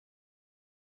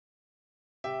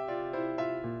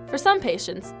For some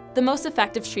patients, the most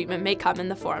effective treatment may come in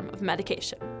the form of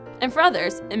medication, and for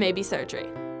others, it may be surgery.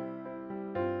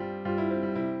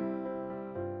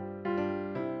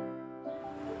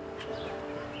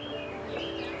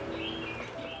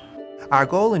 Our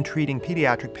goal in treating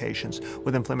pediatric patients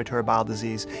with inflammatory bowel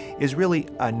disease is really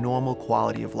a normal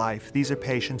quality of life. These are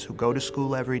patients who go to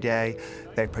school every day,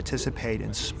 they participate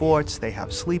in sports, they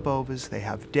have sleepovers, they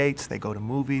have dates, they go to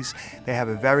movies, they have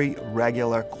a very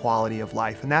regular quality of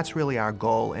life, and that's really our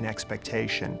goal and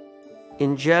expectation.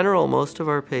 In general, most of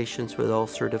our patients with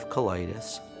ulcerative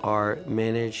colitis are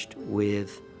managed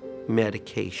with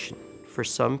medication. For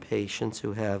some patients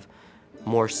who have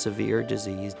more severe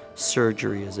disease,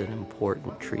 surgery is an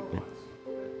important treatment.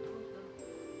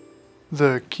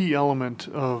 The key element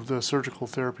of the surgical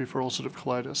therapy for ulcerative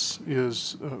colitis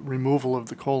is removal of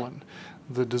the colon.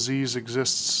 The disease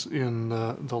exists in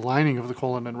the lining of the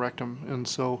colon and rectum, and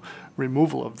so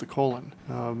removal of the colon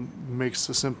makes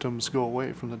the symptoms go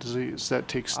away from the disease. That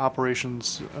takes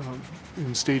operations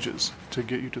in stages to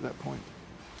get you to that point.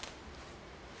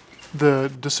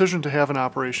 The decision to have an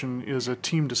operation is a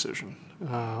team decision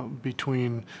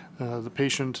between the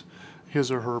patient,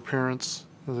 his or her parents,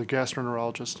 the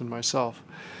gastroenterologist, and myself.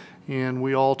 And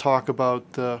we all talk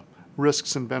about the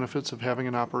risks and benefits of having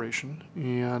an operation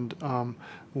and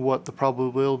what the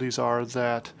probabilities are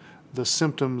that the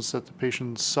symptoms that the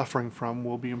patient's suffering from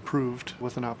will be improved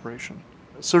with an operation.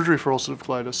 Surgery for ulcerative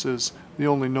colitis is the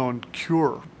only known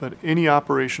cure, but any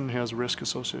operation has risk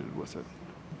associated with it.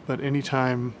 But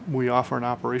anytime we offer an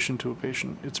operation to a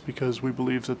patient, it's because we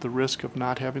believe that the risk of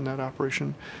not having that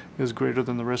operation is greater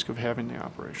than the risk of having the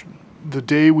operation. The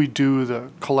day we do the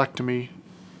colectomy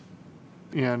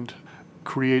and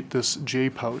create this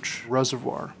J-pouch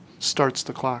reservoir starts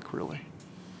the clock, really.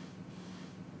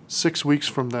 6 weeks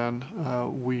from then,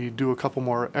 we do a couple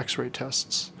more X-ray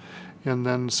tests. And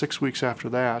then 6 weeks after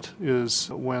that is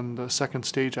when the second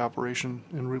stage operation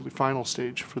and really final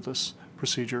stage for this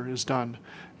procedure is done.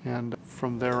 And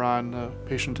from there on, the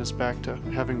patient is back to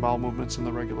having bowel movements in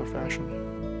the regular fashion.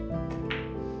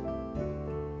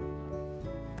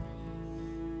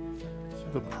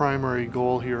 The primary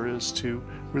goal here is to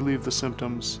relieve the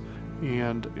symptoms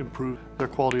and improve their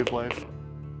quality of life.